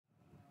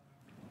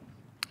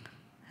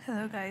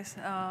Hello, guys.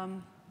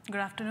 Good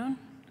afternoon.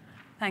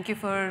 Thank you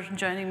for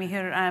joining me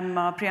here. I'm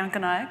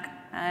Priyanka Naik,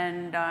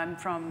 and I'm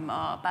from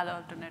Palo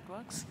Alto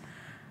Networks.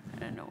 I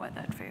don't know why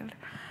that failed.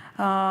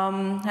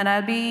 And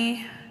I'll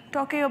be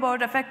talking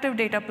about effective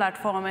data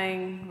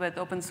platforming with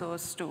open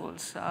source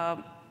tools.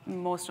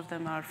 Most of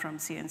them are from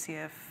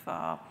CNCF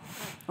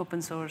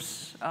open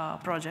source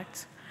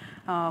projects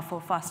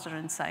for faster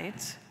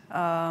insights.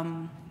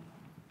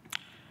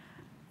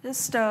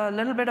 Just a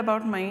little bit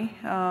about me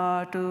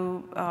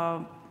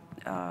to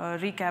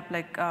recap.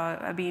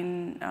 I've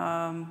been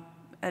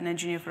an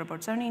engineer for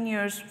about 17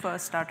 years.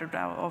 First started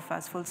off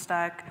as full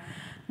stack,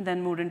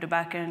 then moved into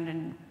backend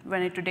and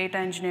went into data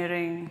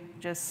engineering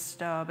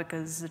just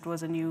because it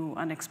was a new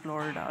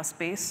unexplored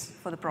space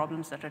for the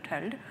problems that it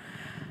held.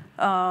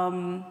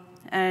 And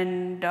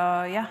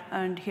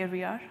here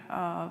we are.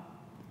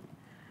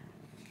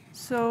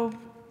 So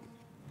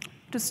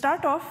to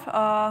start off,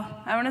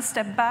 I want to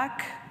step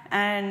back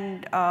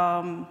and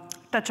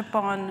touch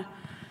upon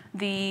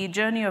the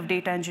journey of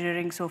data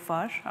engineering so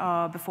far.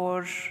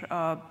 Before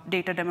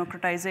data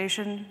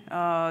democratization,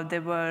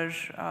 there were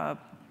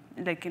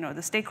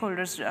the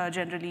stakeholders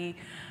generally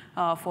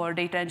for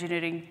data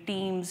engineering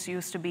teams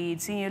used to be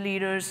senior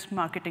leaders,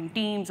 marketing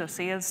teams, or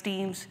sales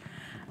teams,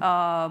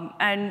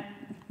 and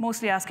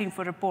mostly asking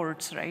for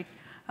reports, right?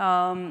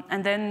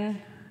 And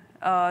then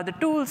the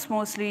tools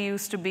mostly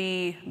used to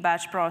be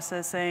batch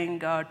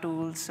processing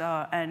tools,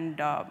 and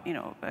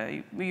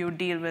you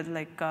deal with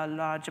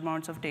large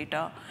amounts of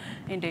data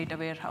in data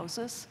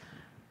warehouses.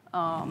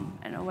 I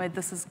know why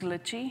this is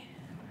glitchy.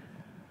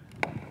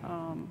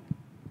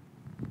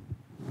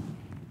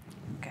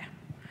 Okay,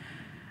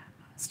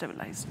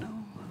 stabilized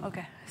now.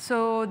 Okay,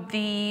 so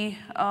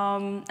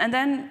and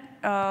then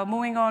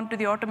moving on to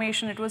the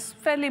automation, it was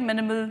fairly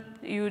minimal.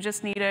 You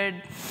just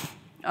needed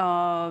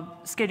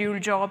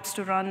scheduled jobs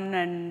to run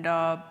and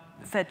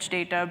fetch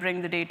data,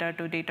 bring the data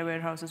to data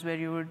warehouses where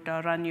you would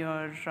run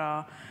your,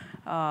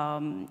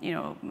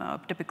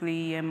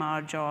 typically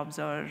EMR jobs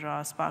or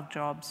Spark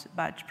jobs,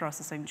 batch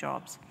processing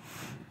jobs.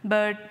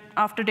 But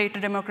after data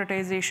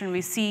democratization,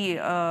 we see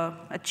a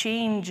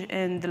change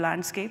in the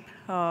landscape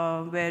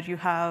where you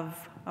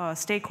have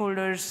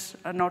stakeholders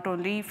not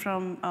only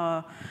from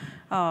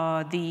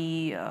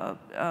the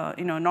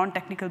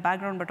non-technical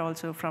background, but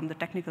also from the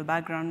technical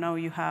background. Now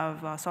you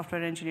have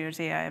software engineers,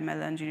 AI,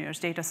 ML engineers,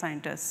 data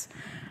scientists,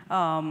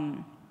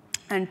 and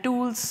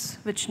tools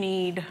which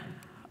need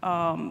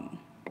to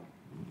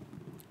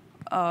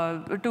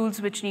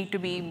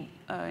be,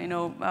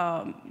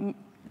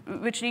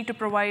 which need to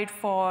provide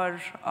for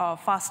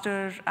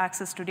faster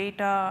access to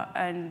data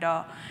and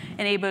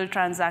enable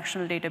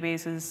transactional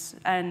databases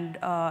and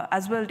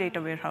as well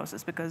data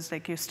warehouses, because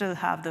you still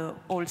have the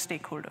old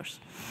stakeholders.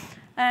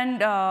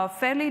 And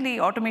fairly,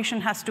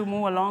 automation has to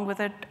move along with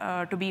it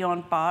to be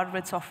on par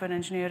with software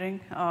engineering,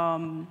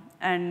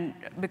 and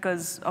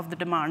because of the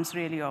demands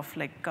really of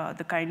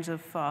the kinds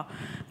of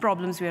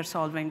problems we are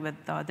solving with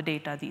the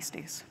data these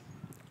days.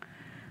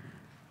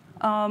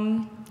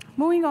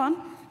 Moving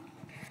on.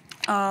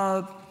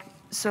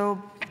 So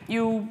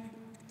you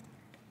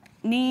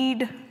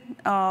need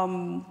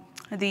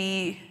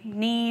the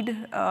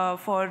need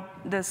for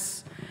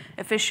this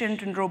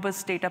efficient and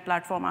robust data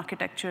platform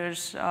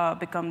architectures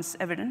becomes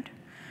evident.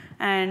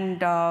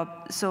 And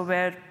so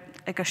where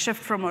a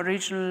shift from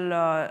original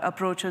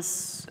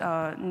approaches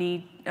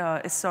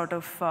is sort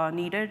of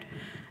needed.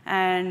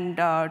 And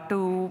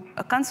to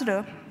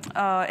consider,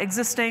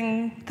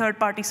 existing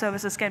third-party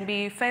services can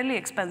be fairly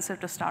expensive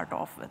to start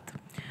off with.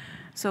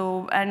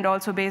 So, and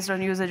also based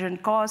on usage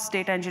and cost,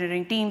 data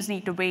engineering teams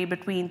need to weigh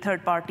between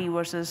third-party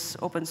versus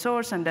open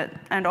source, and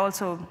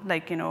also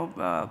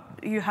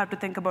you have to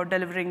think about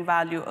delivering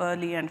value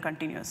early and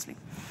continuously.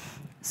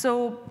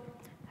 So,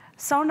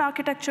 sound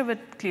architecture with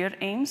clear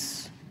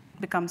aims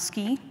becomes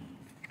key.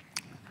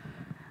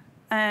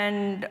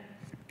 And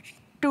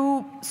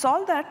to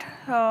solve that,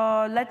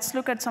 let's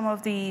look at some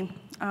of the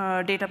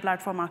data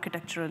platform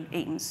architectural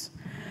aims.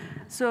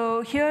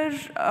 So here,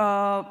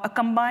 a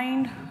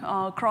combined,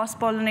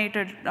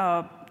 cross-pollinated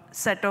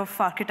set of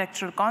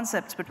architectural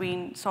concepts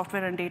between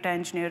software and data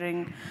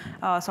engineering,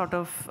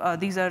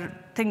 these are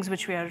things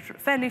which we are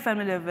fairly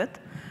familiar with.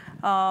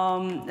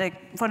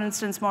 For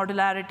instance,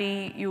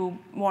 modularity, you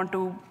want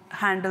to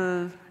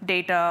handle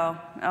data,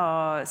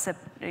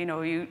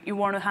 you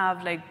want to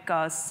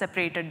have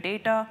separated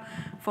data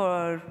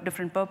for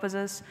different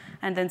purposes,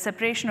 and then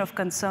separation of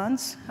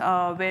concerns,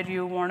 where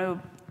you want to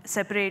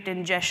separate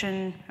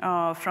ingestion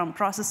from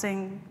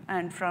processing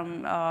and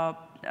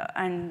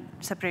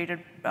separated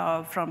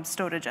from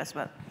storage as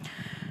well.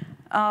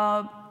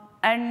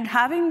 And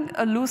having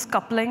a loose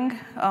coupling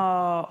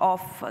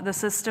of the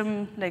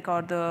system,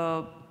 or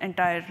the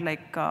entire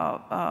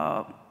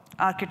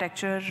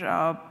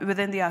architecture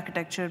within the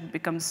architecture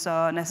becomes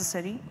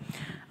necessary.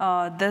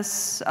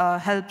 This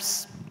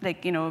helps,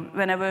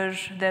 whenever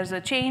there's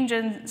a change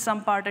in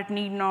some part, it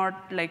need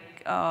not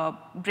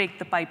break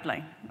the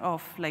pipeline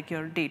of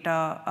your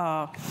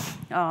data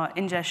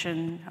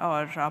ingestion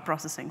or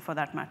processing for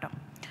that matter.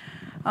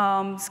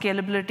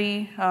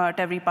 Scalability at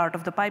every part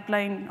of the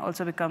pipeline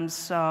also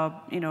becomes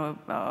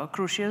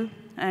crucial,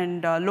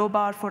 and low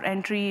bar for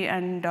entry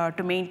and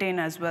to maintain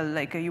as well.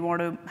 Like you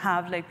want to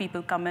have like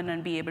people come in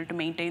and be able to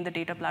maintain the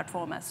data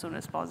platform as soon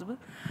as possible.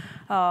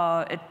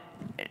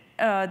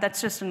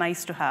 That's just a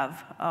nice to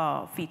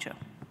have feature.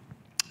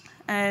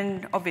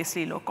 And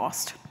obviously low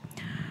cost.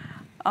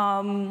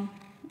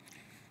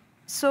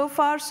 So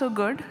far, so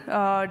good.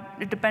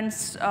 It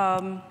depends,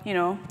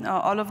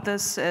 all of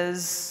this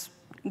is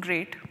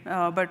great,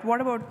 but what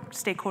about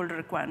stakeholder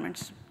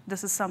requirements?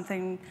 This is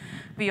something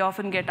we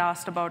often get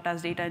asked about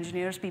as data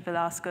engineers. People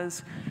ask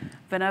us,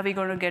 when are we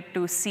going to get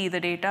to see the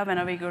data? When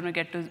are we going to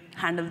get to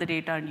handle the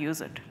data and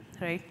use it,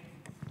 right?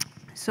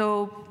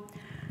 So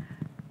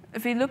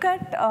if we look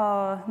at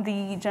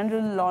the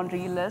general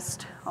laundry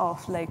list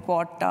of like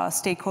what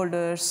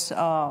stakeholders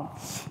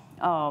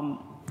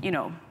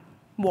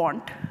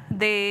want,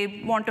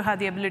 they want to have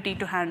the ability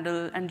to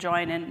handle and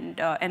join and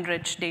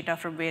enrich data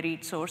from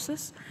varied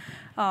sources.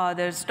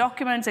 There's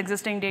documents,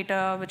 existing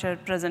data, which are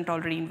present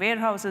already in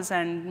warehouses,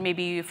 and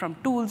maybe from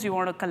tools you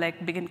want to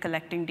begin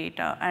collecting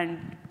data,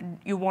 and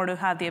you want to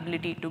have the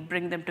ability to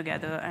bring them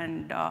together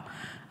and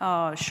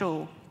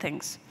show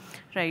things,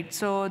 right?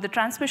 So the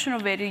transmission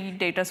of varied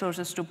data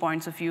sources to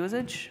points of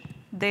usage,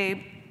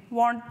 they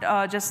want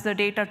just the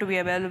data to be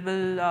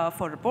available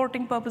for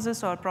reporting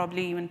purposes or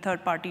probably even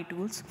third-party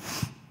tools.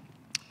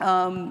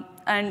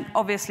 And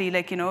obviously,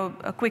 a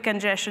quick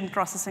ingestion,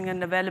 processing,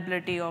 and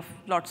availability of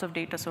lots of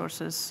data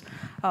sources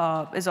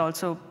is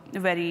also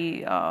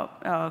very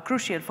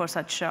crucial for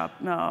such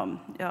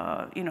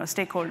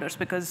stakeholders,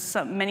 because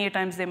many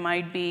times they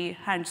might be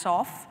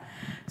hands-off.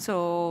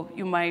 So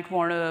you might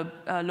want to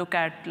look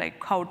at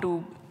how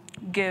to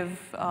give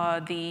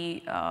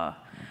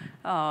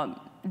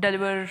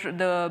deliver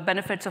the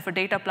benefits of a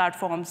data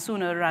platform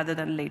sooner rather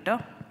than later.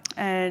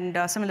 And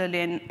similarly,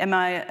 in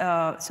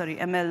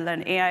ML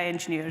and AI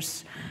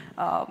engineers,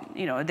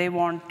 they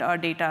want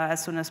data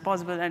as soon as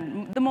possible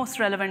and the most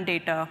relevant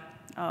data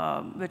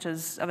which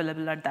is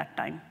available at that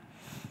time.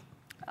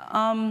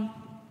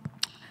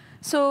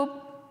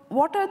 So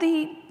what are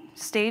the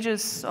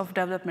stages of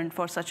development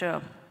for such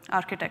a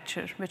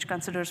architecture, which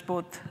considers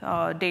both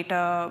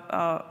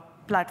data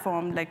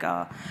platform,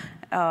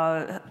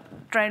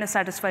 trying to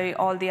satisfy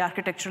all the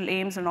architectural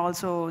aims and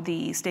also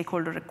the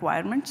stakeholder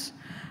requirements,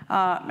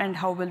 and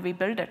how will we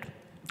build it?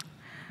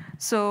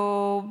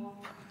 So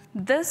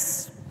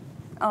this,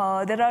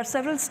 there are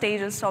several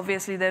stages,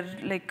 obviously,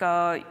 which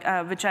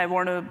I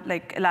want to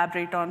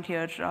elaborate on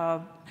here.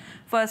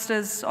 First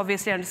is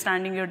obviously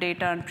understanding your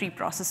data and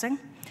pre-processing.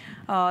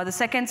 The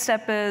second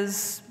step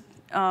is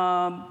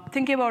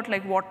thinking about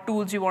what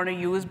tools you want to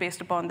use based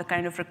upon the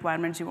kind of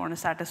requirements you want to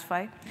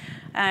satisfy,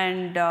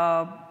 and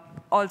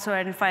also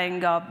identifying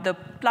the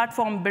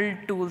platform build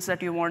tools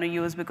that you want to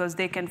use, because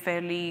they can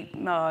fairly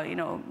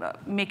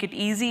make it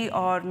easy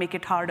or make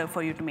it harder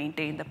for you to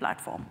maintain the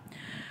platform.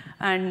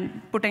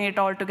 And putting it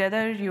all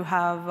together, you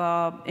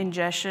have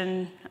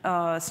ingestion,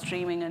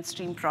 streaming and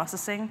stream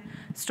processing,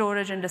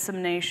 storage and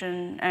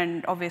dissemination,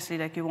 and obviously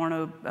you want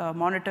to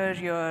monitor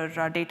your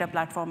data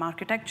platform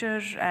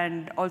architecture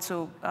and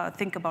also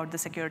think about the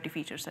security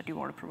features that you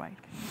want to provide.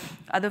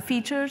 Other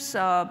features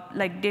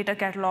like data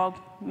catalog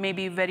may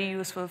be very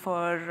useful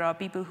for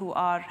people who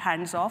are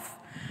hands-off.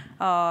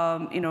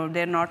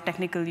 They're not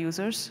technical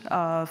users.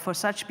 For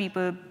such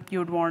people,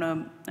 you'd want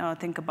to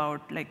think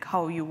about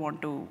how you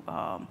want to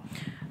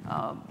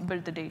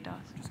build the data.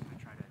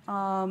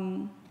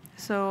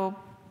 So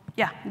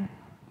yeah,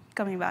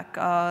 coming back.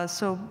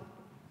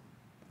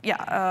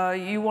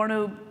 You want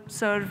to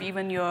serve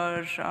even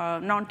your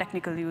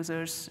non-technical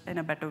users in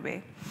a better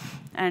way.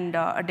 And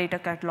a data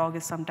catalog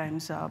is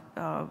sometimes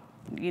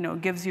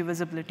gives you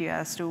visibility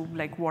as to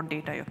what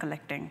data you're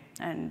collecting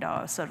and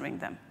serving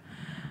them.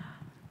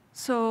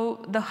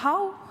 So the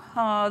how,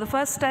 the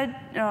first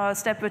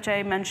step which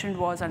I mentioned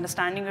was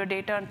understanding your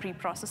data and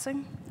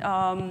pre-processing.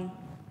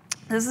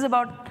 This is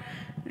about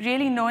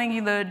really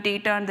knowing the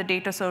data and the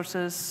data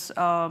sources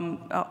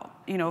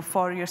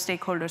for your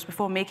stakeholders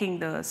before making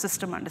the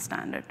system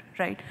understand it,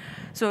 right?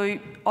 So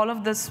all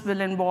of this will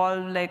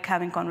involve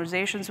having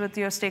conversations with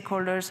your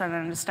stakeholders and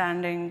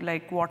understanding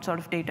what sort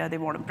of data they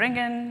want to bring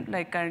in,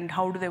 and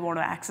how do they want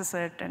to access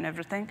it and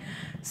everything.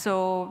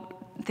 So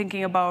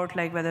thinking about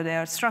whether they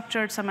are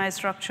structured,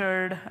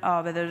 semi-structured,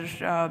 whether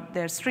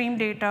they're stream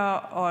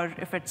data, or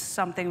if it's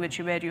something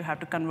where you have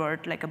to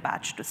convert a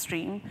batch to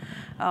stream,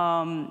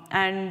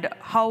 and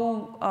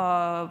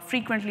how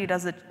frequently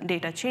does the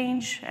data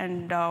change,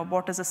 and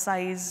what is the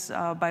size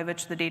by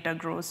which the data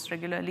grows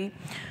regularly.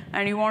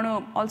 And you want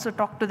to also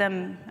talk to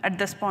them at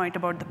this point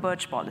about the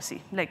purge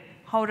policy,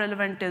 how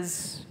relevant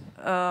is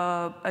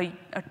a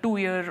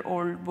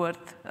two-year-old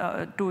worth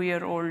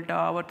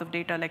of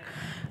data,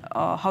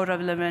 how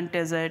relevant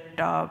is it,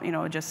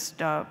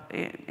 just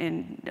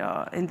in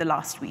the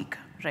last week,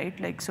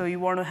 right? So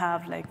you want to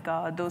have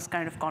those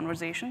kind of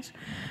conversations.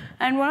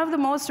 And one of the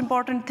most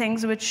important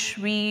things which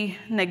we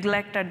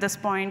neglect at this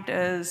point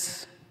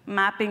is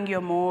mapping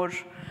your more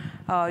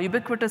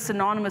ubiquitous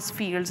synonymous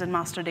fields in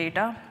master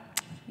data.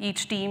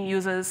 Each team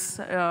uses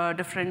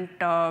different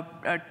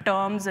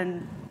terms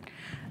and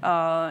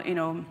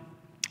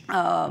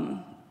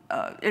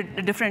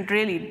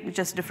really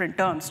just different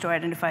terms to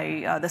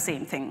identify the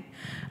same thing.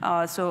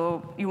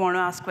 So you want to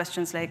ask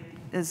questions like,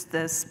 is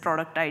this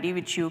product ID,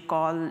 which you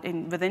call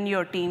within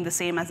your team, the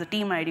same as the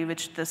team ID,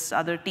 which this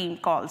other team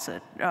calls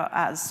it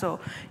as? So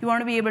you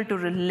want to be able to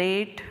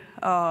relate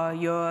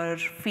your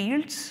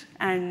fields,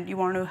 and you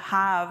want to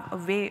have a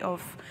way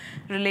of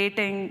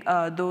relating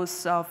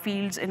those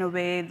fields in a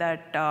way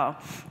that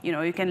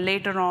you can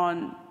later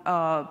on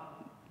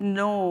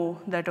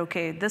know that,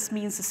 okay, this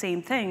means the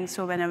same thing,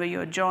 so whenever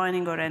you're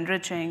joining or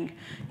enriching,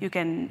 you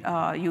can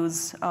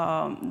use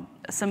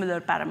similar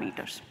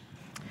parameters.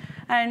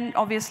 And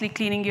obviously,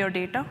 cleaning your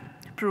data,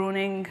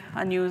 pruning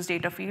unused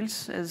data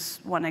fields is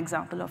one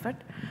example of it.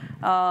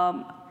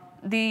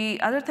 The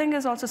other thing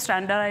is also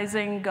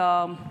standardizing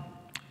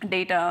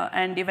data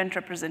and event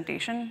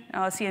representation.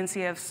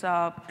 CNCF's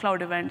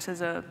cloud events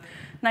is a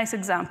nice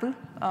example.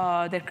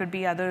 There could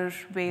be other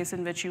ways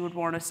in which you would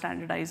want to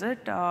standardize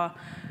it.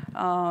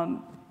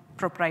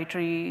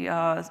 Proprietary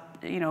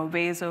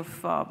ways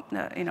of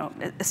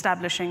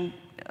establishing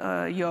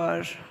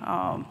your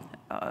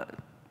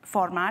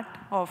format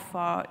of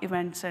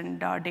events and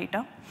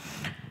data.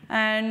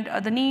 And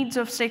the needs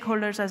of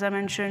stakeholders, as I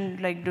mentioned,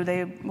 like, do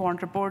they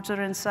want reports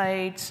or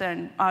insights,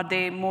 and are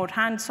they more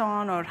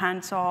hands-on or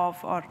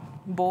hands-off or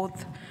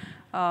both?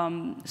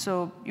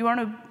 So you want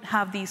to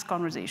have these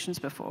conversations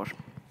before.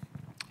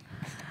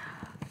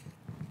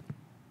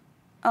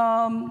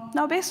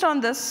 Now, based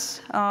on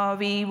this,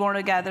 we want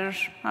to gather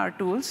our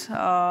tools.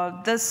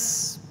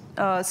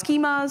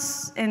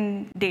 Schemas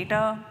in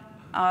data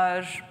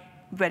are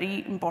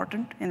very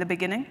important in the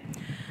beginning.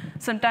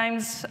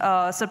 Sometimes,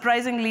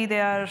 surprisingly,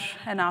 they are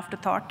an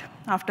afterthought.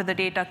 After the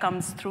data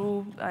comes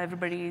through,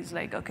 everybody's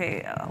like,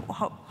 okay,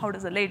 how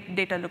does the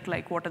data look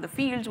like? What are the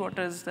fields? What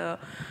is the,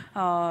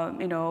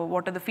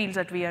 what are the fields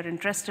that we are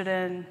interested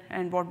in,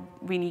 and what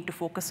we need to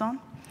focus on?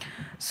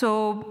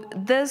 So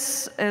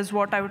this is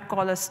what I would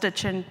call a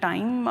stitch in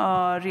time,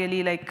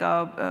 really like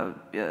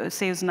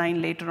saves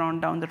 9 later on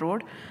down the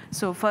road.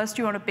 So first,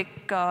 you want to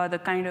pick the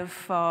kind of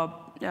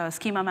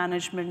schema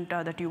management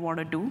that you want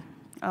to do.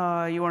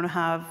 You want to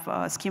have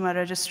a schema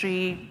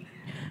registry,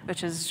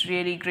 which is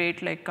really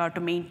great, like to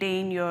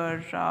maintain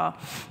your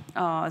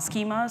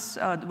schemas,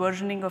 the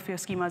versioning of your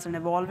schemas and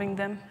evolving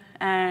them.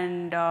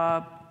 And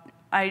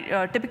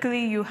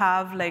typically, you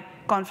have like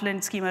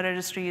Confluent Schema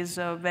Registry is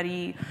a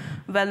very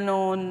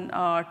well-known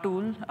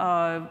tool.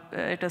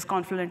 It is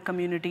Confluent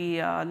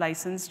community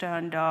licensed,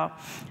 and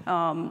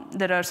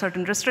there are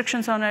certain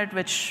restrictions on it,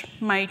 which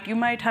you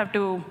might have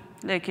to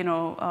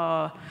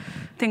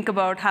think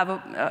about.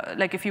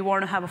 Like if you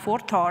want to have a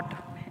forethought,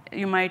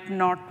 you might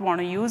not want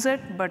to use it,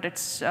 but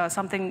it's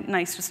something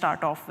nice to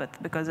start off with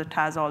because it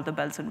has all the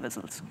bells and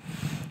whistles.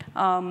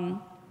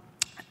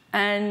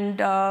 In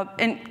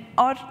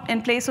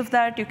place of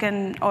that, you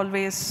can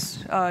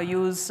always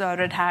use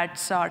Red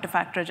Hat's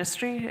artifact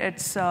registry.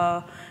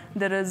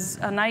 There is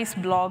a nice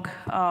blog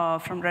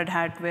from Red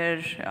Hat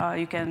where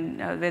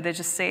where they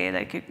just say,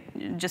 like, you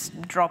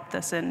just drop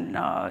this in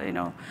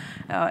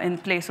in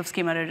place of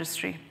schema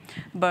registry.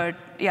 But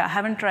yeah, I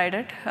haven't tried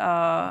it.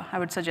 I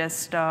would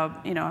suggest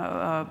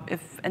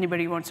if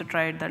anybody wants to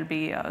try it, that'll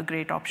be a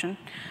great option.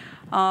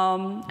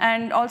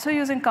 And also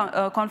using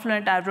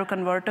Confluent Avro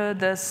Converter,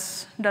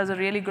 this does a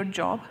really good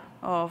job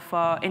of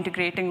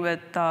integrating with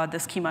the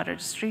schema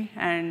registry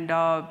and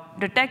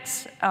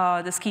detects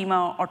the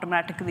schema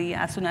automatically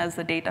as soon as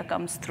the data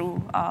comes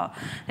through,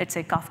 let's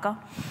say Kafka,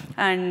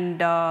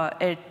 and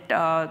it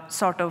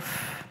sort of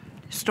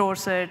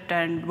stores it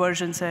and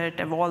versions it,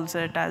 evolves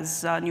it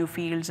as new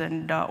fields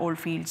and old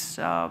fields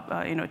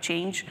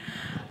change.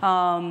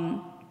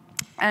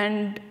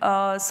 And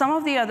some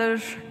of the other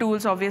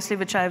tools, obviously,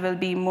 which I will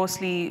be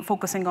mostly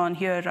focusing on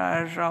here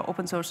are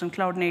open source and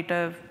cloud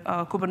native,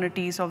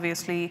 Kubernetes,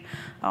 obviously,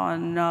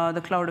 on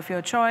the cloud of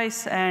your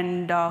choice,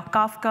 and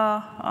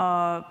Kafka,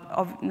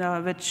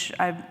 which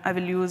I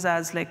will use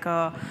as like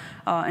a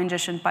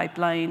ingestion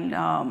pipeline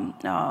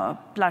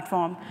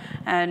platform.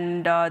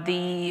 And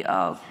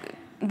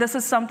this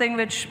is something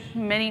which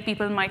many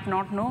people might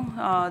not know.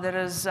 There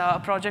is a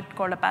project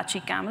called Apache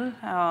Camel.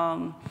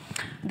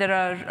 There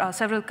are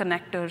several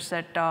connectors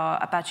that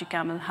Apache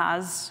Camel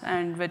has,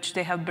 and which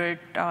they have built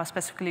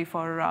specifically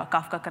for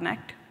Kafka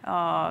Connect,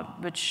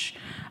 which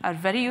are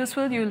very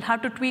useful. You'll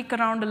have to tweak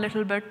around a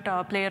little bit,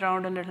 play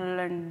around a little,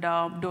 and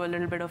do a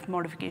little bit of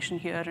modification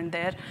here and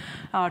there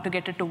to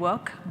get it to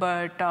work.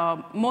 But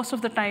most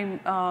of the time,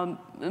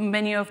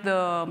 many of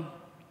the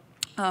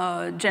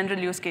general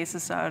use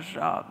cases are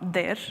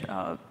there,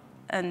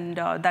 and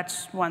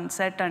that's one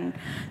set. And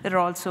there are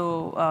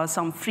also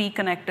some free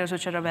connectors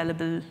which are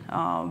available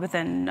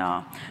within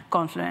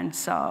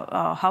Confluent's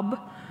hub.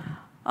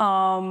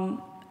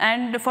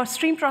 And for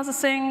stream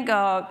processing,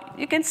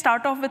 you can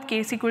start off with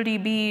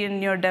ksqldb in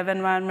your dev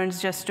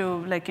environments just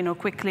to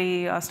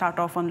quickly start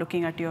off on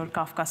looking at your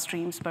Kafka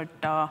streams. But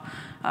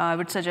I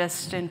would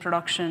suggest in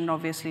production,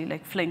 obviously,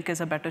 Flink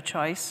is a better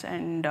choice.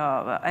 And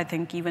I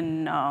think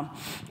even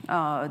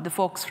the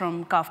folks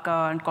from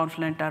Kafka and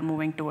Confluent are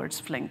moving towards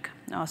Flink,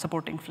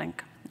 supporting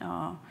Flink.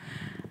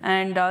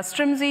 And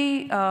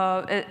Strimzy,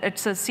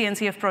 it's a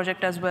CNCF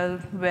project as well,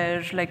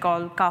 where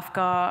all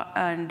Kafka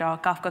and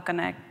Kafka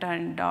Connect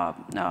and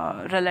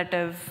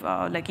relative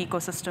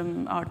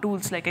ecosystem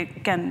tools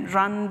it can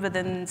run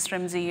within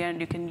Strimzy,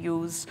 and you can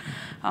use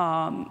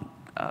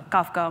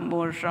Kafka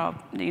more,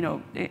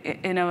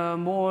 in a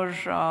more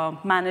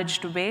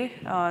managed way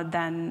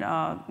than,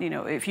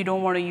 if you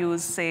don't want to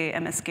use, say,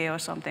 MSK or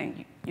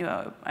something.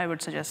 I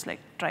would suggest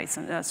try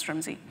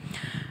Strimzy.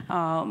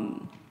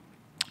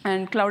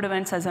 And cloud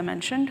events, as I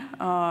mentioned,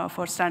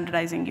 for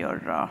standardizing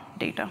your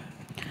data.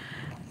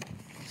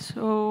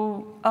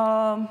 So,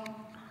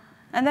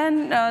 and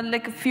then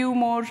a few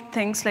more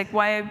things,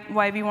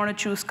 why we want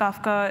to choose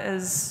Kafka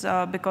is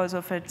because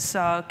of its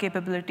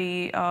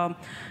capability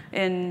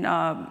in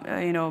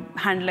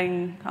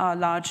handling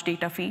large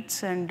data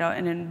feeds and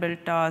in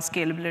inbuilt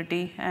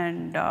scalability,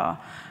 and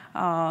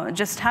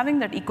just having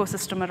that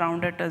ecosystem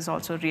around it is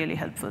also really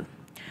helpful.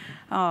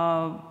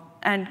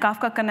 And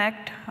Kafka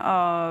Connect,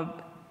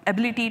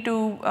 ability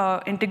to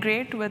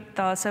integrate with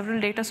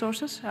several data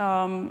sources.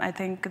 I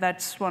think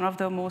that's one of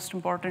the most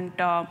important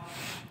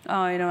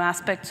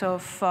aspects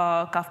of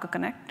Kafka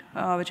Connect,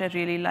 which I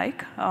really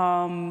like.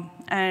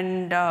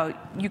 And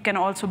you can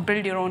also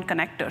build your own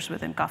connectors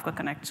within Kafka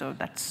Connect, so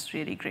that's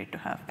really great to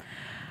have.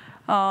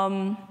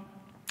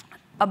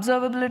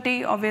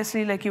 Observability,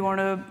 obviously, you want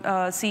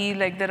to see,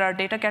 there are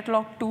data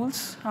catalog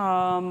tools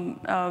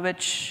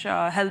which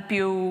help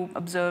you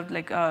observe,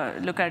 look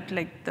at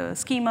the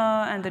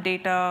schema and the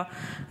data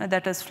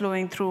that is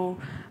flowing through.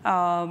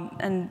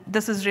 And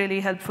this is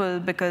really helpful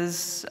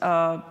because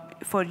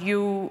for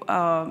you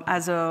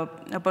as a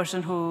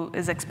person who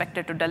is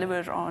expected to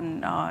deliver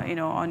on,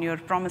 on your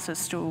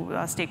promises to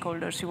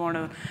stakeholders, you want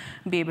to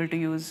be able to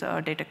use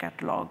data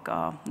catalog.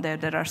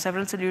 There are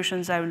several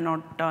solutions. I will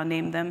not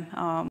name them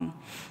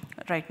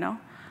right now.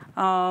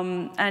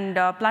 And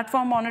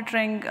platform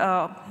monitoring,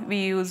 we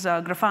use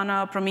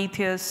Grafana,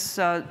 Prometheus,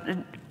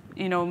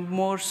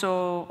 more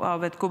so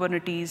with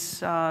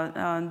Kubernetes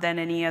than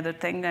any other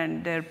thing,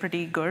 and they're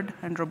pretty good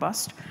and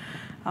robust.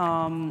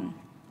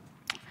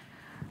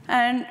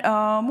 And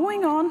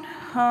moving on,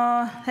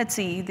 let's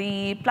see,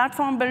 the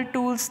platform build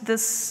tools,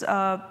 this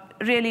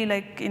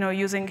really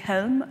using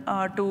Helm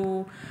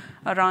to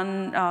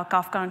run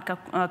Kafka and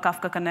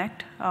Kafka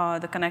Connect,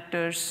 the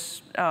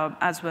connectors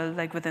as well,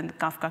 within the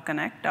Kafka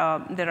Connect.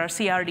 There are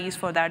CRDs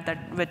for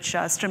that which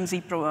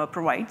Strimzy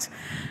provides.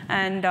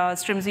 And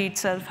Strimzy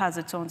itself has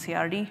its own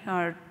CRD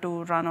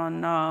to run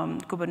on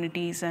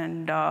Kubernetes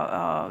and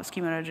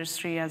schema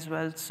registry as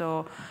well.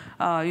 So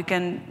you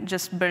can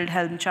just build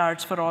Helm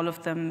charts for all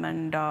of them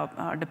and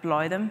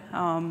deploy them.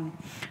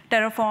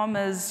 Terraform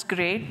is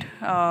great.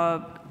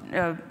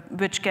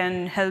 Which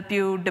can help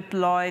you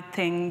deploy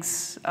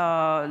things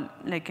for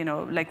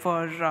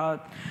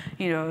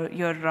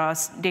your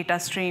data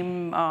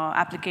stream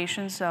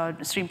applications,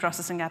 stream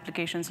processing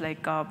applications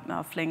like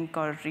Flink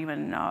or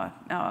even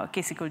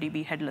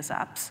ksqldb headless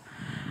apps.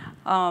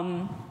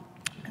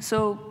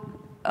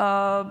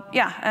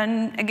 Yeah,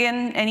 and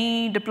again,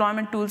 any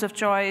deployment tools of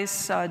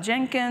choice,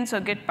 Jenkins or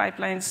Git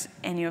pipelines,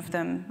 any of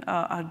them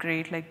are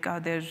great.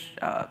 There's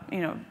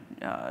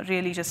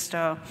really just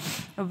a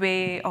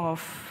way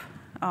of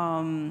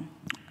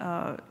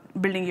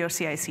building your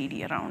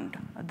CI/CD around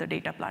the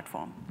data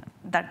platform.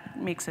 That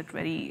makes it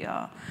very,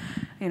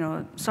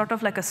 sort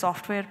of like a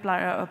software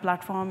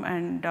platform,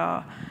 and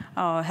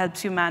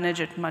helps you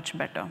manage it much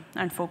better.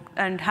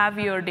 And have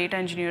your data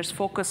engineers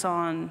focus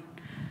on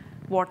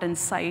what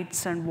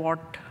insights and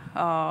what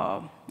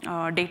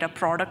data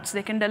products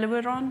they can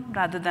deliver on,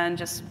 rather than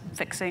just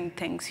fixing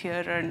things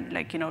here and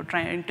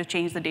trying to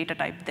change the data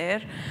type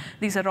there.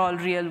 These are all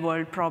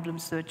real-world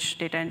problems which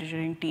data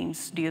engineering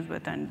teams deal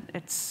with, and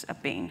it's a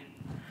pain.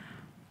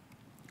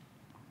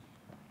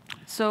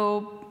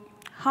 So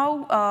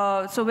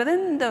so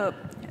within the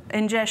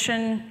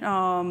ingestion,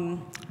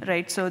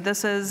 right? So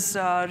this is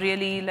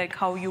really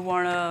how you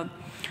want to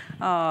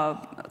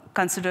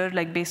consider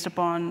based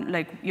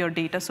upon your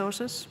data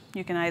sources.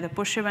 You can either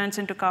push events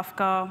into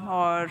Kafka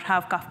or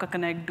have Kafka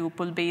Connect do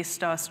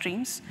pull-based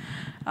streams.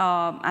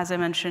 As I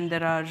mentioned,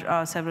 there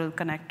are several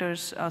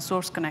connectors,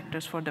 source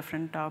connectors for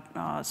different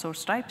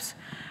source types.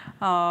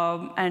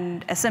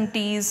 And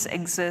SMTs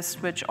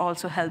exist, which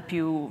also help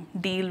you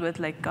deal with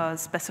a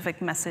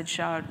specific message,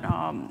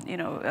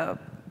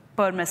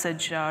 per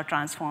message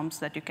transforms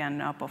that you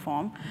can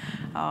perform,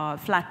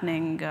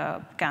 flattening,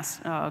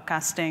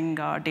 casting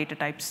data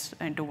types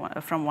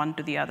from one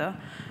to the other.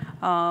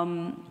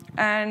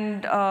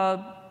 And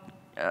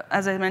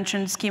as I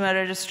mentioned, schema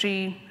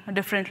registry,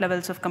 different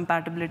levels of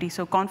compatibility.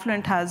 So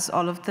Confluent has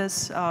all of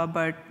this,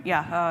 but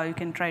yeah, you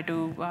can try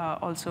to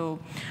also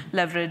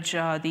leverage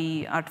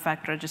the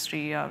artifact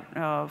registry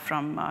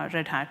from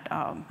Red Hat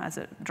as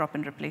a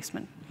drop-in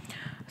replacement.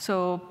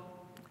 So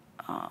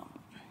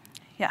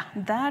yeah,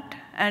 that.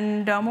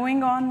 And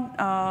moving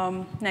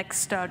on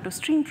next to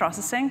stream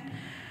processing.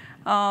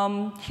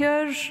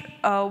 Here,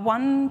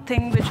 one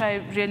thing which I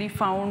really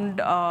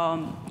found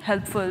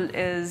helpful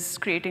is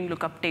creating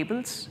lookup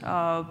tables.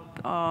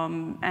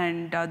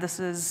 This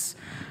is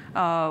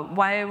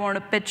why I want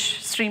to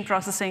pitch stream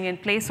processing in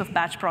place of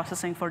batch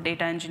processing for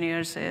data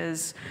engineers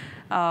is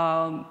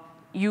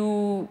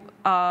you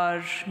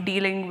are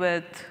dealing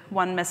with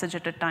one message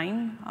at a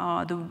time,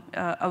 and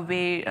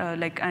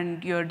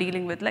you're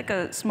dealing with like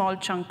a small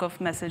chunk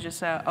of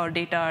messages or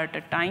data at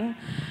a time,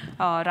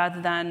 rather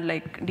than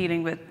like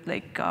dealing with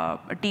like a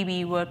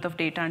TB worth of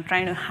data and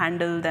trying to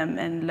handle them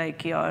in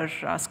like your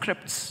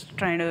scripts,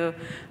 trying to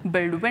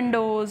build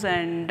windows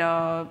and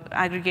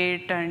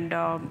aggregate and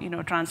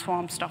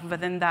transform stuff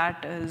within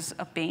that is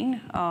a pain.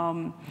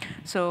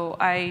 So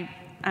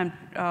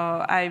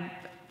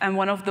I'm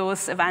one of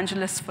those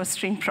evangelists for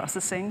stream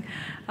processing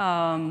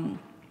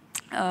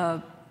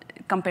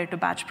compared to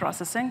batch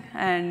processing,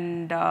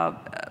 and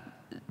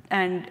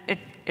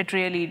it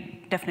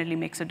really definitely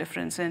makes a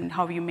difference in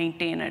how you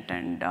maintain it,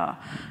 and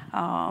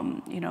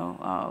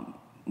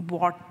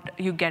what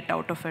you get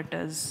out of it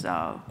is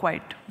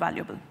quite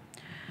valuable.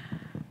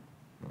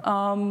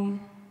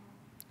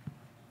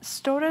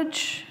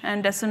 Storage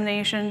and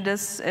dissemination,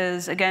 this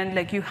is, again,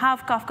 like you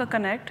have Kafka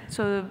Connect.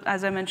 So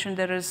as I mentioned,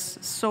 there is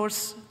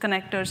source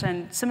connectors,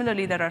 and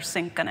similarly, there are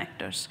sink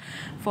connectors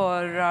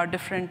for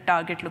different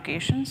target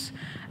locations.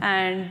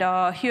 And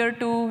here,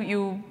 too,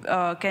 you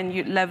can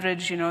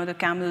leverage the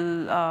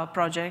Camel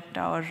project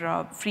or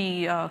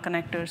free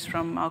connectors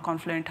from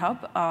Confluent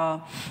Hub.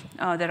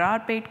 There are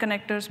paid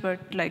connectors, but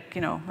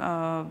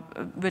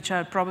which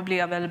are probably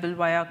available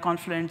via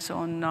Confluent's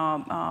own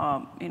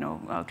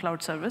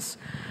cloud service.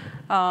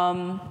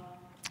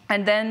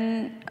 And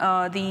then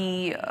for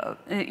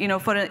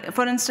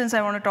instance,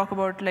 I want to talk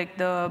about like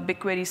the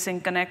BigQuery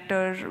sync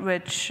connector,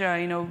 which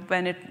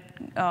when it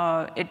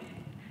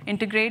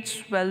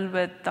integrates well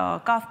with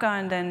Kafka,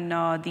 and then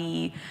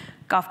the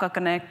Kafka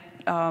Connect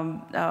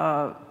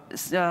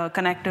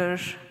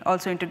connector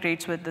also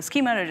integrates with the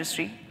schema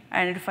registry,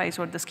 identifies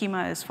what the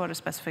schema is for a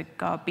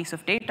specific piece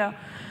of data,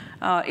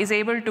 is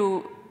able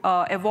to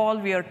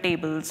evolve your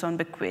tables on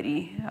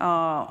BigQuery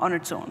on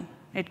its own.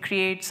 It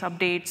creates,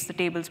 updates the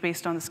tables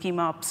based on the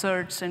schema,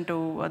 upserts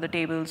into the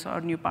tables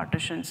or new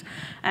partitions,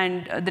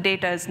 and the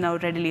data is now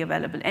readily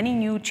available. Any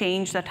new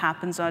change that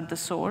happens at the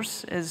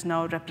source is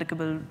now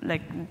replicable,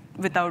 like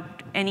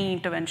without any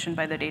intervention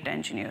by the data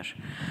engineer.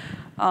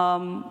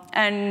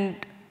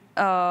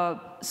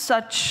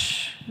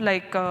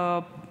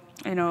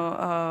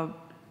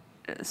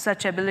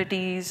 Such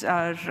abilities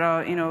are,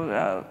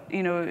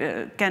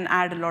 can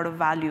add a lot of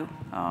value,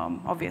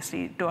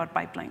 obviously, to our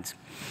pipelines.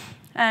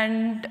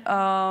 And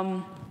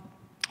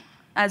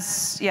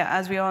as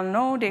we all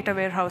know, data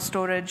warehouse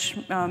storage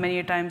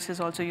many times is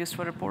also used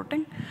for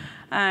reporting,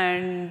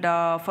 and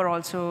for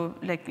also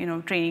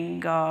training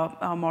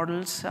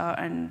models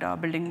and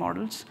building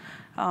models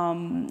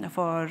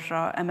for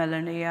ML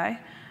and AI.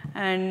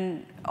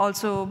 And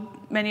also,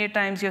 many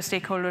times your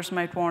stakeholders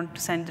might want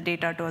to send the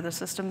data to other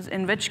systems,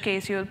 in which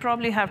case you'll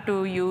probably have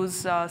to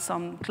use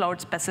some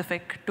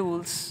cloud-specific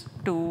tools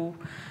to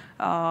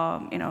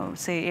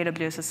say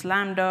AWS's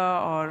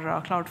Lambda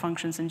or Cloud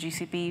Functions in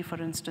GCP,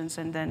 for instance,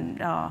 and then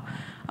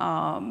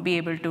be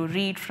able to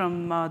read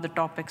from the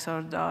topics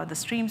or the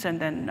streams and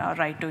then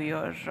write to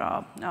your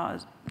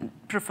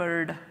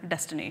preferred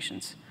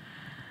destinations.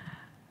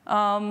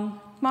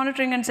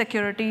 Monitoring and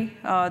security,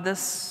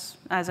 this,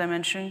 as I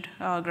mentioned,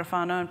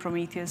 Grafana and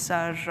Prometheus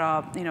are,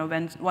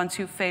 once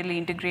you fairly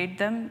integrate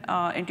them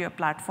into your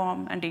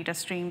platform and data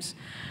streams,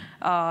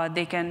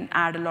 they can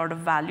add a lot of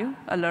value,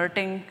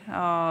 alerting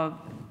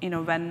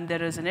when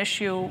there is an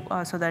issue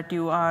so that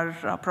you are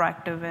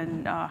proactive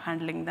in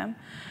handling them.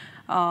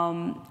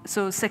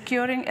 So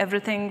securing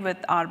everything with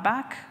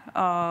RBAC,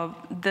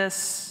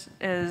 this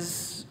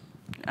is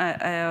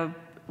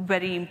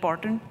very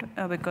important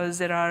because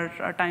there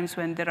are times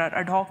when there are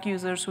ad hoc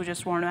users who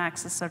just want to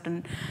access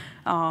certain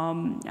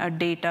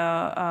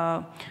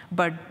data,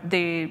 but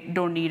they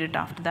don't need it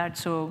after that.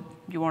 So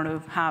you want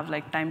to have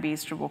like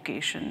time-based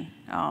revocation,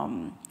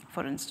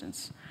 for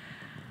instance.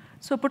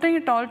 So putting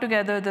it all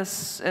together,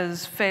 this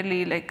is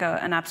fairly like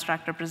an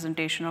abstract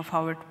representation of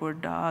how it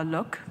would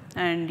look.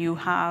 And you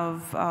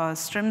have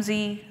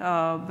Strimzy,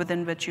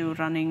 within which you're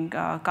running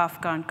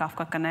Kafka and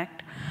Kafka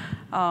Connect.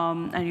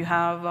 And you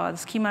have the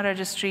schema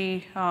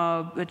registry,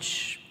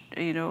 which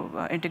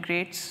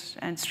integrates,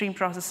 and stream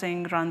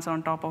processing runs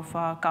on top of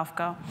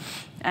Kafka.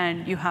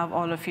 And you have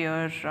all of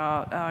your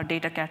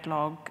data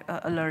catalog,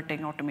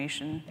 alerting,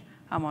 automation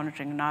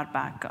monitoring and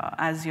RBAC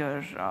as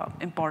your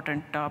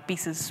important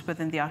pieces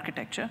within the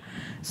architecture.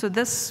 So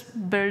this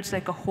builds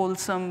like a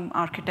wholesome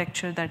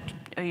architecture that,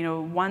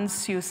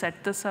 once you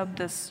set this up,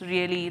 this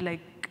really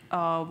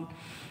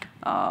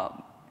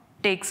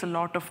takes a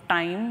lot of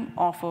time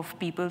off of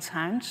people's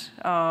hands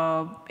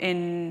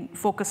in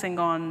focusing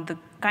on the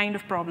kind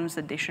of problems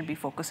that they should be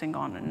focusing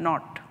on and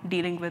not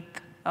dealing with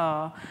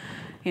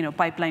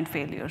pipeline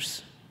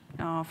failures,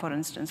 for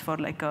instance, for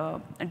like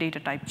a data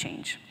type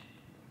change.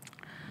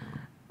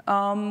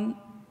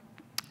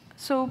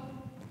 So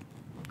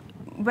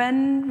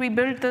when we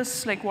built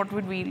this, like what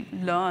would we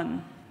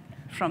learn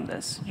from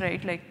this,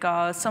 right? Like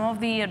some of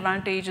the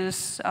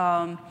advantages,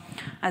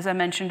 as I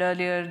mentioned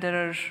earlier,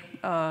 there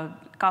are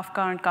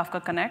Kafka and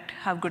Kafka Connect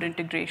have good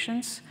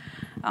integrations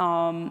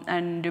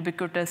and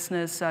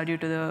ubiquitousness due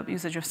to the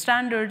usage of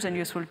standards and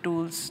useful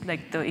tools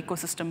like the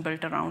ecosystem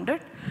built around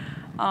it.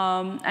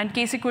 And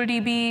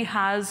KSQLDB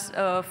has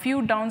a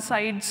few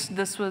downsides.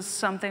 This was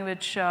something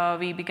which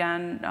we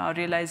began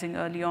realizing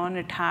early on.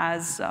 It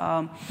has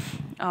a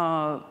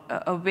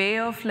way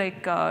of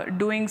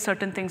doing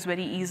certain things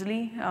very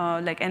easily,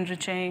 like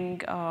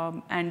enriching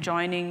and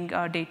joining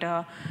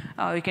data.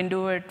 You can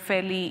do it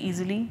fairly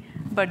easily,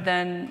 but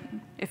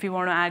then if you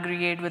want to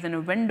aggregate within a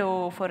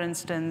window, for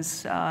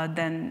instance,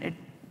 then it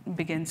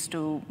begins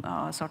to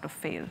sort of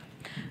fail.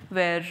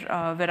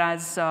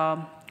 Whereas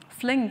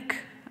Flink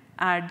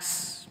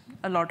adds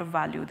a lot of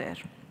value there.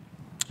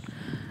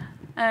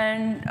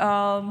 And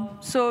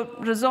so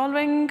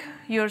resolving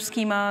your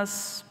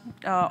schemas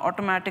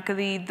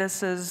automatically,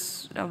 this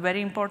is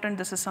very important.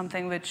 This is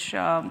something which,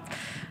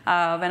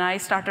 when I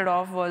started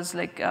off, was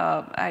like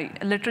I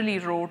literally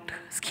wrote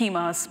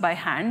schemas by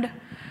hand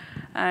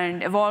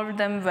and evolved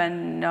them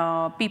when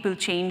people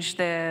change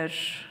their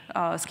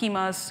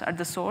schemas at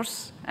the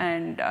source,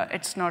 and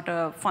it's not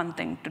a fun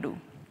thing to do.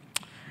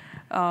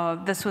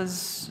 This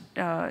was,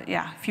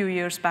 a few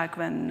years back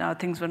when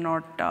things were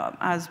not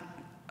as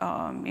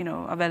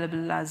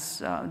available as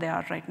they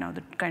are right now,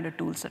 the kind of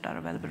tools that are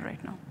available right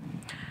now.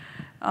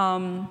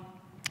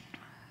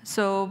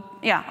 So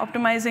yeah,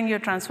 optimizing your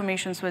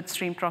transformations with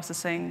stream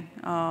processing,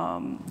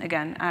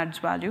 again, adds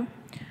value.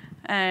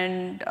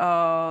 And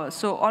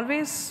so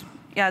always,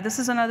 this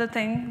is another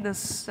thing.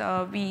 This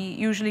we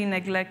usually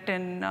neglect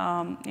in,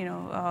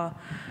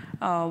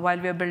 while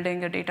we are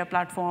building a data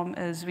platform,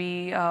 is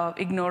we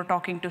ignore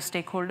talking to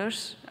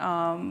stakeholders,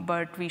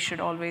 but we should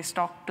always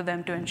talk to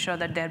them to ensure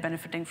that they're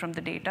benefiting from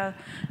the data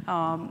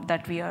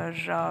that we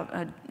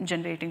are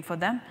generating for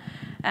them.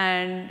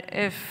 And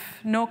if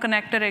no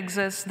connector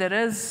exists, there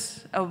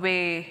is a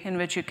way in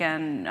which you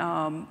can,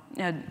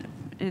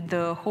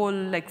 the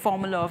whole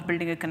formula of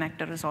building a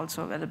connector is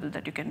also available,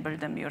 that you can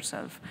build them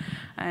yourself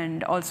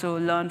and also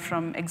learn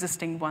from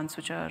existing ones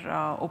which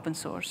are open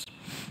source.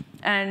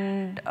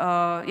 And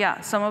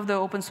some of the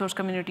open source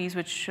communities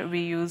which we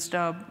used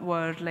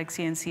were like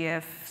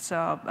CNCF's,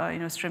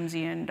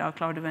 Strimzy and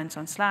Cloud Events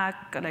on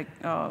Slack,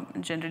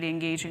 generally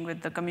engaging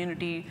with the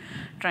community,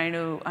 trying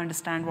to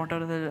understand what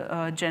are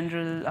the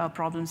general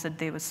problems that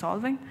they were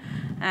solving.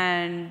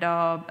 And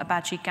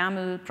Apache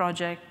Camel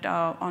project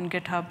on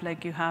GitHub,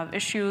 like you have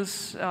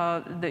issues.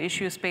 The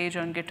issues page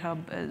on GitHub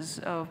is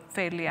a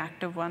fairly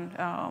active one.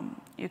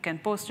 You can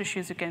post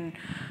issues, you can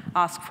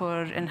ask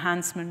for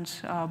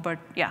enhancements, but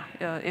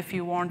if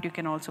you want, you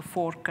can also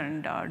fork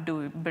and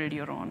build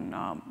your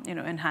own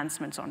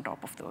enhancements on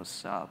top of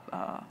those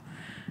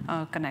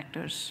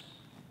connectors.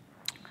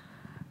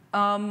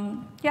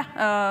 I'll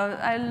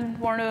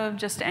want to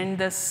just end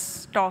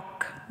this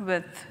talk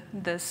with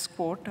this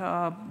quote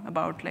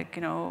about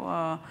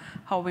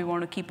how we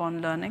want to keep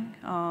on learning,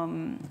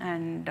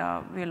 and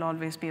we'll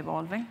always be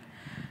evolving.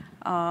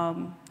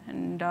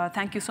 And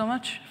thank you so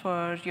much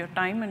for your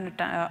time and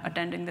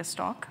attending this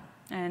talk.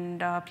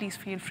 And please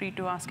feel free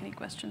to ask any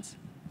questions.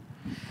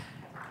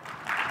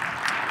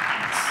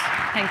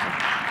 Thank you.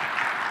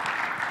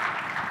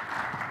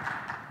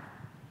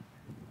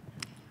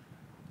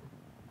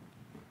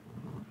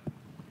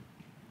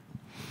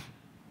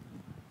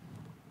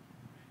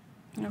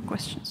 No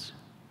questions?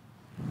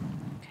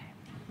 Okay.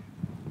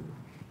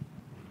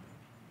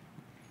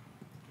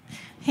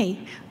 Hey,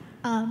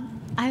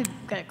 I've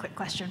got a quick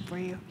question for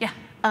you. Yeah.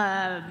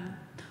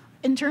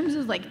 In terms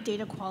of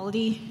data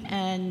quality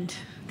and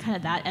kind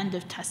of that end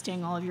of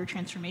testing all of your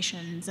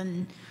transformations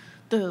and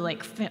the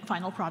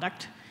final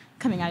product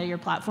coming out of your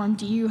platform,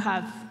 do you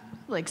have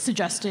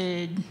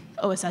suggested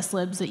OSS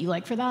libs that you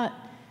like for that?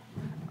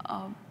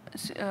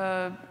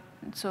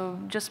 So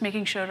just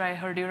making sure I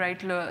heard you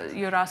right,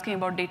 you're asking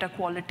about data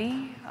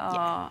quality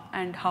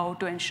and how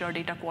to ensure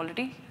data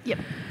quality? Yep.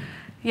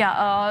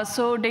 Yeah,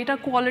 so data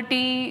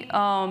quality,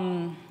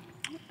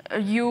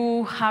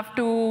 you have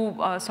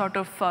to sort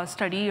of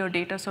study your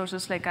data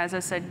sources. Like as I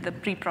said, the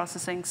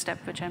pre-processing step,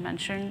 which I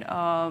mentioned,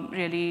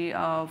 really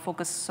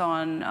focus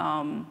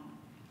on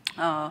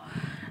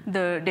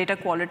the data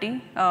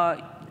quality.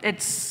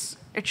 It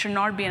should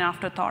not be an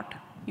afterthought.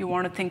 You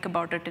want to think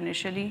about it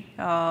initially.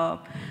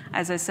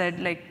 As I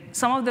said,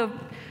 some of the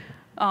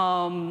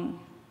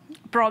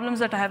problems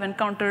that I have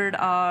encountered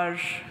are,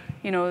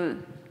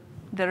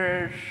 there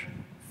are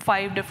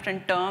 5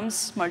 different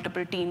terms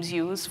multiple teams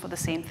use for the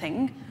same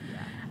thing.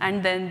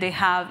 And then they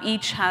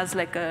each has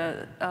like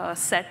a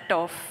set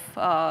of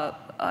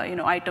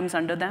items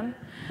under them.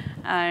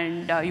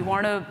 And you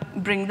want to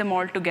bring them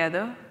all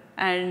together.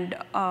 And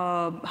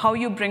how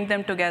you bring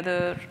them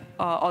together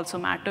also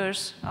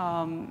matters.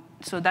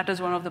 So that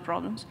is one of the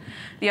problems.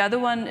 The other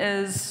one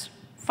is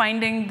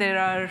finding there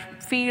are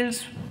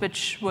fields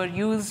which were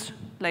used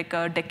like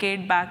a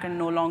decade back and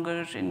no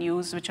longer in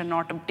use, which are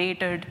not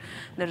updated.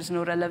 There is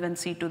no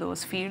relevancy to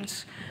those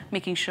fields,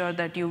 making sure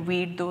that you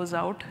weed those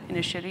out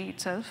initially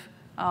itself.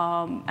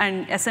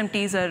 And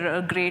SMTs are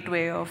a great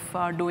way of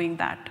doing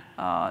that.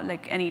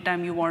 Like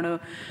anytime you want to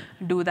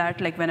do that,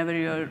 like whenever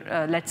you're,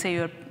 let's say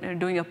you're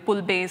doing a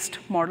pull-based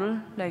model,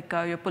 like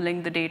you're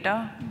pulling the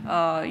data,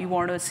 you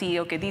want to see,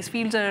 okay, these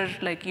fields are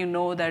like,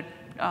 that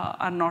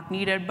are not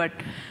needed, but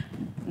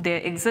they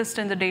exist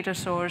in the data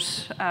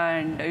source,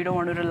 and you don't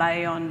want to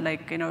rely on,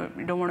 you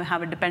don't want to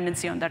have a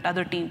dependency on that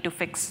other team to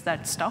fix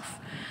that stuff.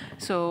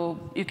 So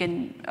you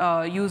can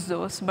use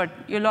those, but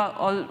you'll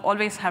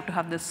always have to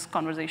have this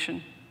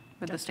conversation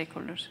with the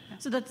stakeholders. Yeah.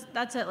 So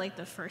that's at like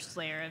the first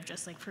layer of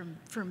just like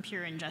from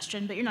pure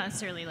ingestion, but you're not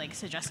necessarily like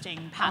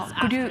suggesting paths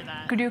after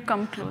that. Could you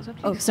come closer,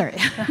 please? Oh, sorry.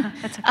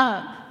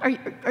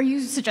 Are you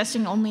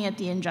suggesting only at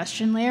the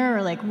ingestion layer,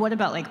 or like what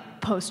about like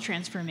post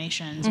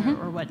transformations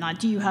or whatnot?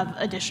 Do you have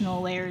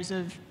additional layers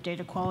of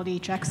data quality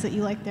checks that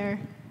you like there?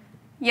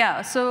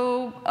 Yeah.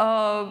 So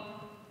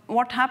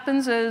what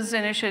happens is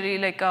initially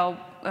like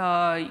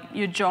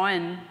you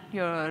join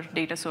your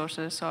data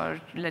sources,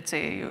 or let's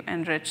say you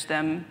enrich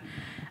them.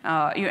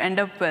 You end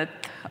up with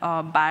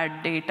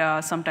bad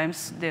data.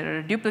 Sometimes there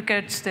are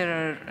duplicates.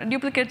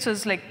 Duplicates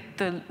is like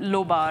the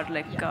low bar,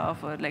 like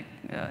for like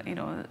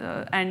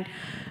and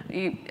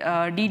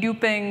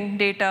deduping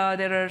data.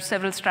 There are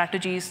several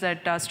strategies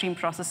that stream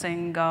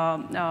processing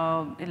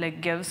like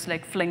gives.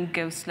 Like Flink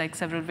gives like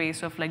several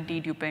ways of like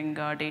deduping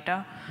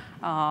data.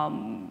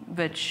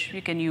 Which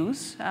you can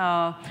use.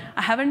 I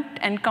haven't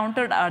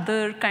encountered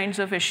other kinds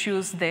of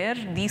issues there,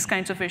 these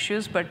kinds of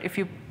issues, but if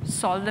you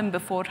solve them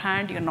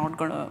beforehand, you're not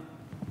going to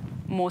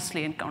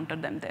mostly encounter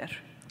them there.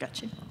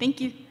 Gotcha. Thank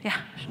you. Yeah,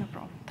 no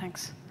problem.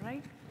 Thanks.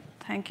 Right.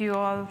 Thank you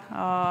all.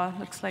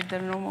 Looks like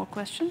there are no more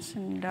questions,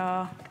 and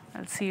I'll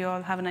see you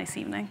all. Have a nice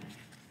evening.